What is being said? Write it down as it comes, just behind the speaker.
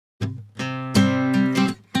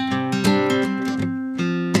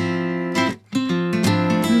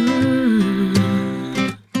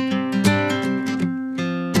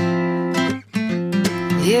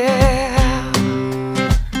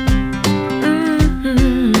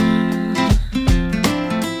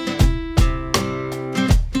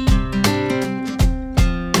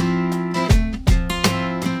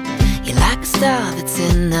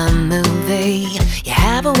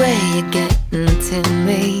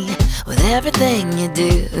With everything you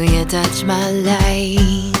do, you touch my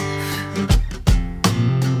life.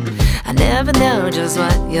 I never know just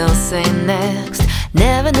what you'll say next.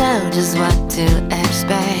 Never know just what to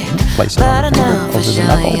expect. But I know for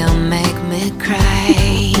sure you'll make me cry.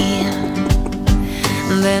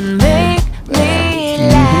 Then make me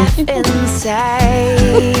laugh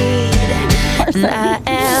inside. And I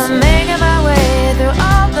am making my way through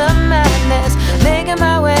all the madness, making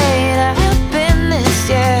my way to happiness,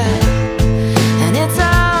 yeah. And it's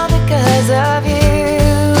all because of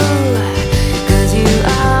you. 'Cause you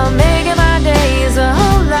are making my days a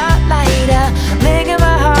whole lot lighter, making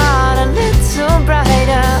my heart a little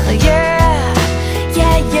brighter, yeah.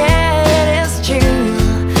 Yeah, yeah, it is true.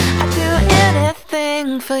 I'd do anything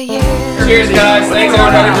for you. Cheers, guys. Thanks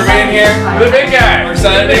everybody for being here. For the big guy. We're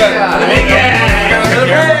excited to do it. For the big guy.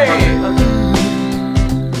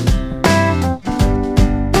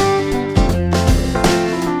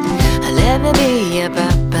 Let me be a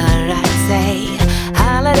paparazzi.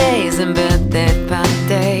 Holidays and birthday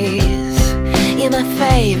parties. You're my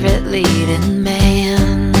favorite leading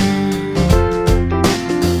man.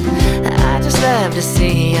 I just love to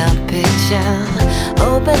see your picture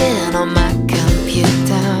opening on my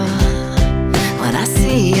computer. When I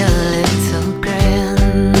see your little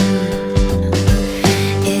grin,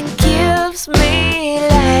 it gives me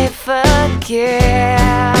life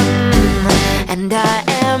again. And I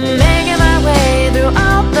am making my way through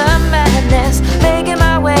all the madness, making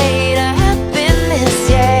my way to happiness,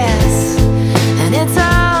 yes. And it's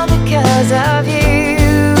all because of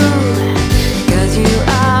you. 'Cause you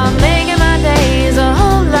are making my days a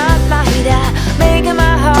whole lot lighter, making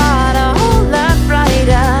my heart a whole lot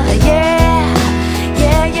brighter, yeah.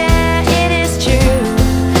 Yeah, yeah, it is true.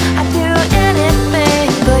 I'd do anything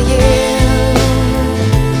for you.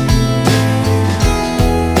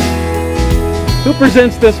 Who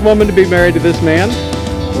presents this woman to be married to this man?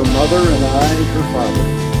 Her mother and I, her father.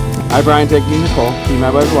 I, Brian, take you, Nicole, be my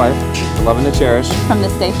wife's wife, to love and to cherish. From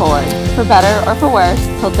this day forward, for better or for worse,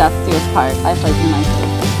 till death do us part, I pledge you my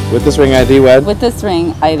faith. With this ring I thee wed. With this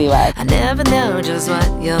ring I thee wed. I never know just what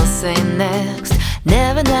you'll say next,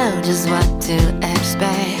 never know just what to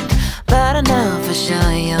expect. But I know for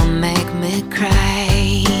sure you'll make me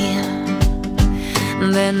cry.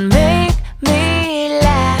 Then make me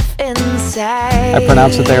laugh inside. I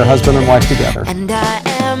pronounce that they are husband and wife together. And I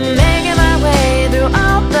am making my way through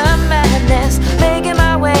all the madness, making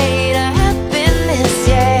my way to happiness,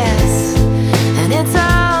 yes. And it's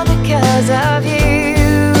all because of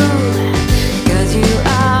you. 'Cause you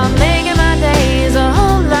are making my days a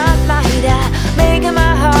whole lot lighter, making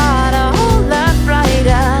my heart a whole lot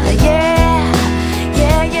brighter, yeah.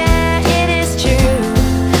 Yeah, yeah, it is true.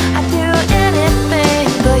 I'd do anything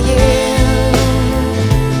for you.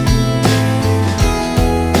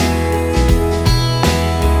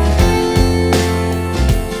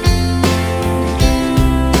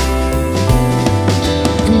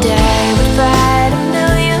 And I would fight a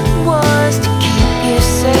million wars to keep you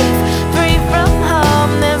safe, free from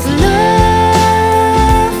harm. There's nothing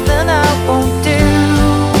I won't do.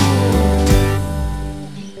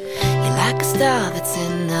 You're like a star that's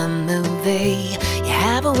in a movie. You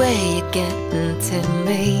have a way of getting to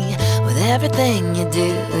me. With everything you do,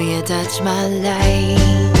 you touch my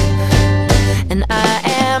life.